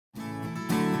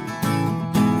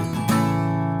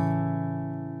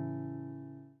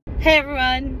Hey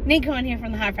everyone, Neen here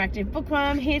from the Hyperactive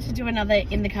Bookworm, here to do another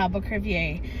In the Car book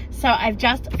review. So I've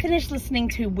just finished listening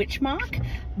to Witchmark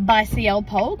by C L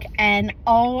Polk, and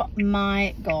oh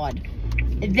my god,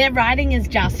 their writing is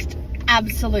just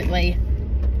absolutely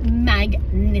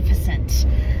magnificent.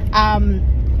 I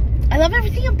love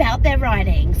everything about their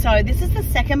writing. So this is the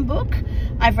second book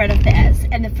I've read of theirs,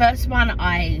 and the first one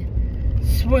I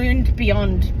swooned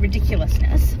beyond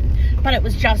ridiculousness, but it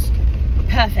was just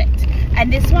perfect.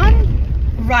 And this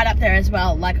one, right up there as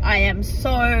well. Like, I am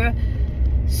so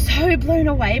blown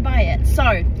away by it.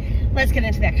 So let's get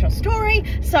into the actual story.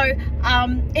 So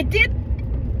it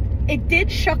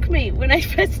did shock me when I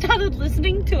first started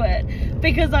listening to it,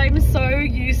 because I'm so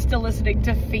used to listening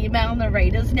to female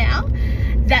narrators now,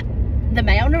 that the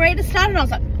male narrator started and I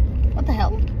was like, what the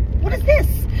hell? What is this?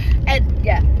 And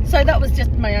yeah, so that was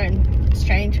just my own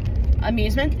strange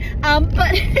amusement.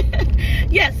 But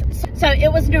yes, so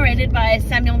it was narrated by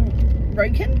Samuel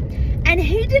Roken, and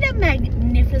he did a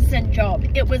magnificent job.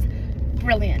 It was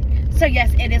brilliant. So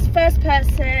yes, it is first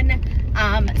person,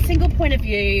 single point of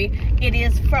view. It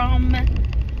is from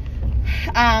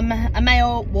a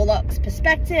male warlock's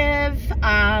perspective,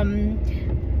 and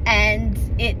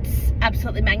it's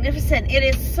absolutely magnificent. It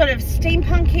is sort of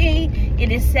steampunky.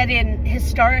 It is set in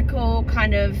historical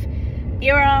kind of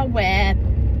era where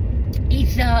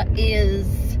ether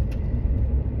is,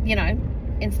 you know,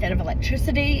 instead of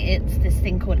electricity, it's this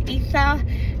thing called ether,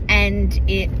 and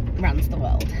it runs the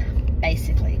world,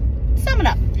 basically. Sum it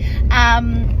up.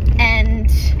 And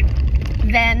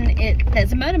then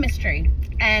there's a murder mystery,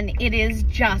 and it is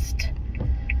just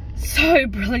so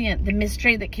brilliant. The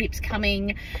mystery that keeps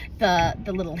coming, the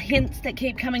little hints that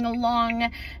keep coming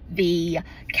along, the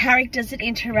characters that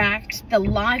interact, the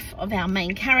life of our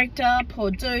main character, poor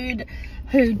dude,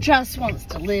 who just wants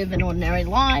to live an ordinary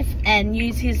life and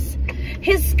use his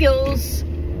skills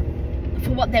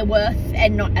for what they're worth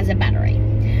and not as a battery.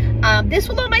 This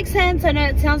will all make sense. I know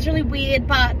it sounds really weird,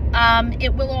 but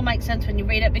it will all make sense when you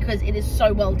read it, because it is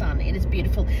so well done. It is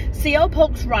beautiful. C L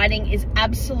Polk's writing is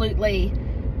absolutely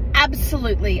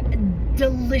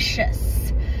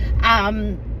delicious.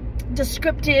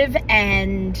 Descriptive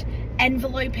and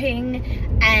enveloping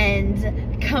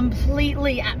and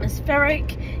completely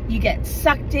atmospheric. You get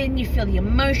sucked in, you feel the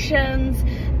emotions,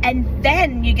 and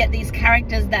then you get these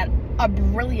characters that are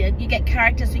brilliant. You get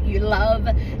characters that you love,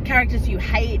 characters you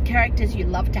hate, characters you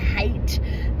love to hate,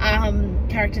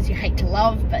 characters you hate to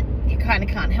love, but you kind of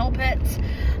can't help it.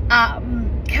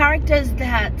 Characters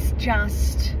that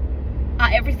just are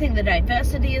everything. The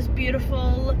diversity is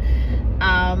beautiful,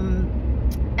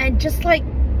 and just like,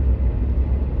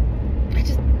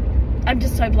 I'm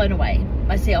just so blown away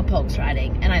by C L Polk's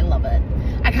writing, and I love it.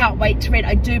 I can't wait to read.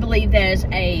 I do believe there's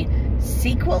a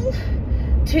sequel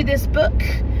to this book,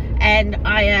 and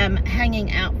I am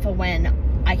hanging out for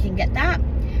when I can get that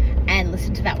and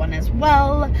listen to that one as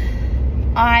well.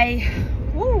 I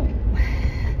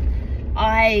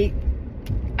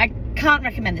can't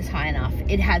recommend this high enough.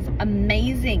 It has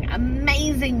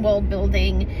amazing world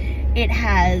building. It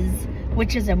has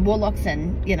witches and warlocks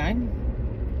and, you know,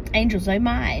 angels, oh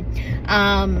my.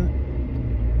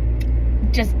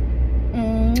 Just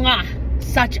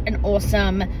such an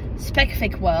awesome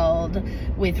specific world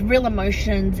with real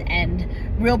emotions and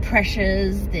real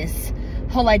pressures, this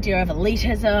whole idea of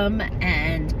elitism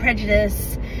and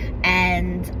prejudice,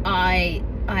 and I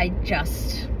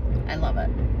love it.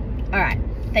 All right,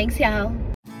 thanks y'all.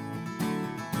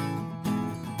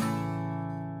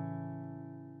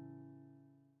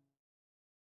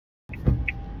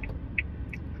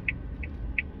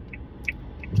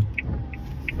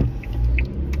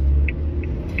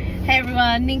 Hey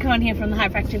everyone, Neen here from the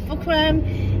Hyperactive Bookworm,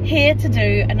 here to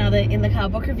do another In the Car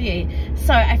book review.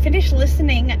 So I finished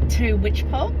listening to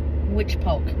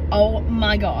Witchmark. Oh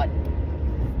my god.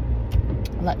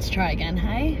 Let's try again,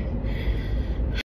 hey?